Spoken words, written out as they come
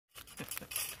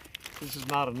This is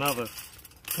not another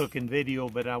cooking video,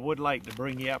 but I would like to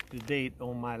bring you up to date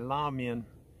on my ramen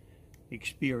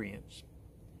experience.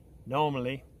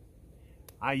 Normally,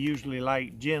 I usually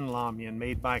like gin ramen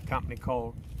made by a company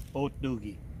called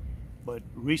hotdogs, but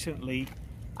recently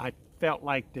I felt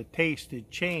like the taste had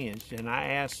changed, and I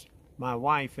asked my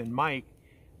wife and Mike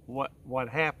what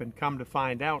happened. Come to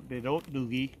find out that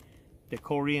hotdogs, the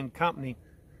Korean company,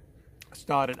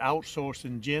 started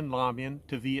outsourcing gin ramen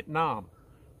to Vietnam,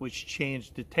 which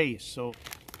changed the taste. So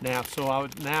I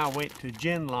now went to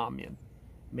gin ramen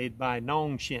made by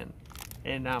Nong Shin,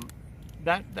 and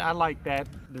I like that.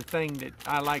 The thing that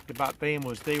I liked about them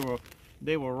was they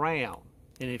were round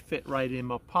and it fit right in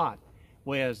my pot,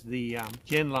 whereas the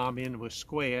gin ramen was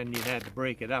square and you had to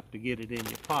break it up to get it in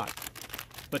your pot.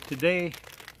 But today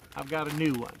I've got a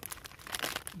new one.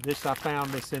 I found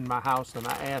this in my house, and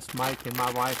I asked Mike and my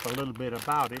wife a little bit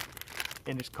about it,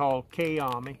 and it's called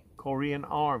K-Army, Korean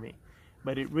Army,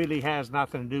 but it really has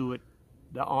nothing to do with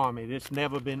the Army. It's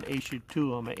never been issued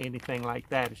to them or anything like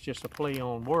that. It's just a play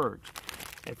on words.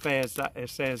 It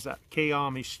says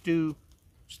K-Army stew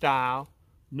style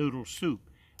noodle soup,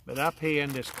 but up here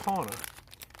in this corner,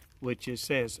 which it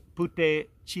says Pute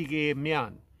Chige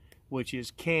Myeon, which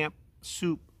is camp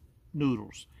soup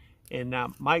noodles. And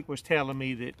Mike was telling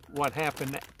me that what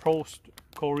happened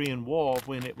post-Korean War,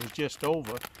 when it was just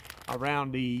over,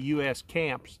 around the U.S.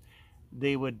 camps,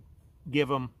 they would give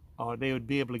them, or they would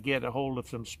be able to get a hold of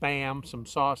some Spam, some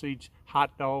sausage,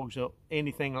 hot dogs, or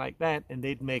anything like that, and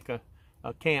they'd make a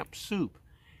camp soup.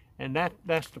 And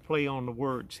that's the play on the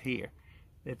words here.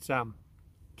 It's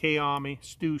K-Army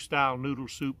stew-style noodle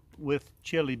soup with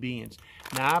chili beans.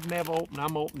 Now, I've never opened,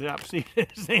 I'm opening it up, see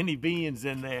if there's any beans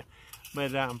in there.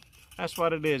 But that's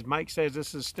what it is. Mike says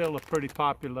this is still a pretty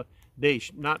popular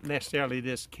dish. Not necessarily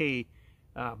this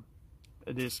K-Army,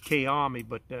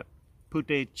 but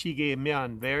Pute Chige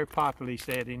Myeon, very popularly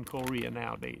said in Korea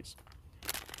nowadays.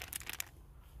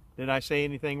 Did I say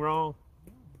anything wrong?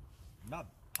 Not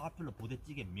popular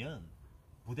부대찌개 면.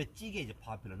 부대찌개 is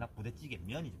popular, not 부대찌개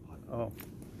면 is popular. Oh,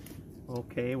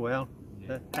 okay. Well,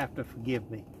 yeah. Have to forgive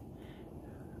me.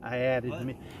 I added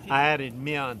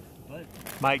myeon.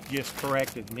 Mike just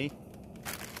corrected me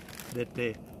that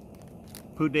the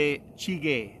Pute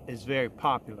Chige is very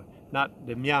popular. Not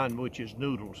the myeon, which is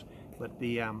noodles, but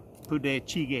the Pute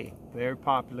Chige, very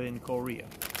popular in Korea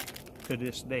to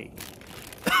this day.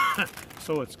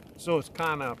 So it's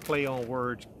kind of a play on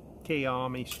words.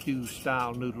 K-Army stew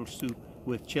style noodle soup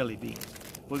with chili beans.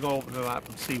 We're gonna open them up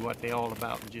and see what they're all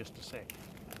about in just a second.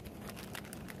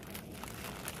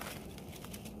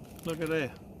 Look at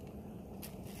that.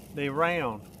 They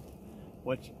round,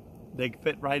 which they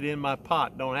fit right in my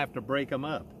pot. Don't have to break them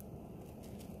up.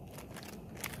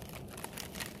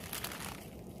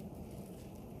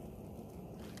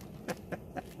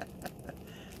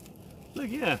 Look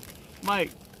here,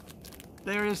 Mike.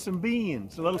 There is some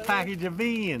beans, a little package of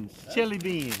beans, chili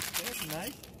beans. That's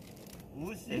nice.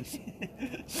 We'll see.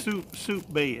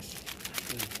 Soup base.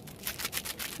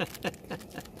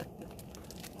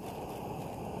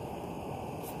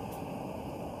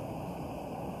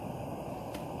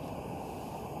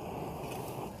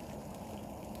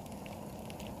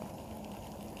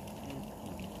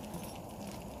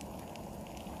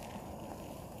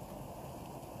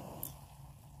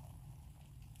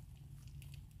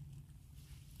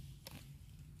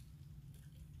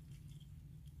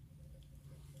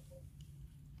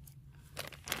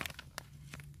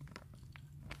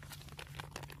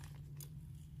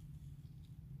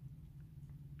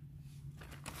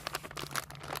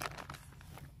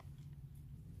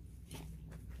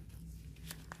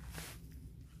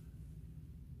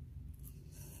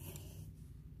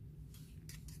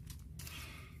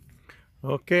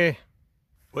 Okay,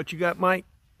 what you got, Mike?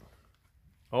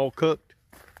 All cooked.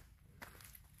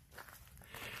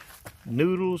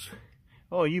 Noodles.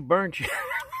 Oh, you burnt you.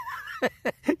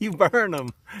 You burn them.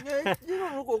 Yeah, you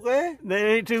don't look okay.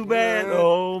 They ain't too bad. Yeah.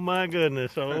 Oh my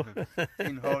goodness. Oh.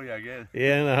 In a hurry, I guess.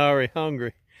 Yeah, in a hurry,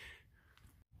 hungry.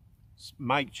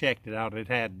 Mike checked it out. It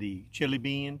had the chili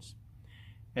beans.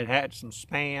 It had some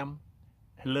Spam,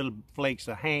 little flakes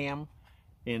of ham,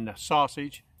 and the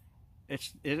sausage.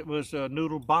 It was a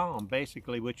noodle bomb,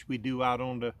 basically, which we do out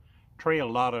on the trail. A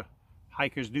lot of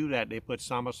hikers do that. They put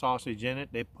summer sausage in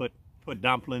it. They put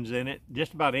dumplings in it.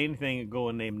 Just about anything can go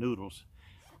in them noodles.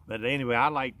 But anyway, I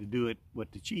like to do it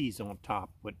with the cheese on top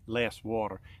with less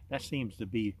water. That seems to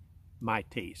be my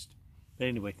taste. But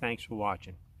anyway, thanks for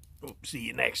watching. See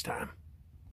you next time.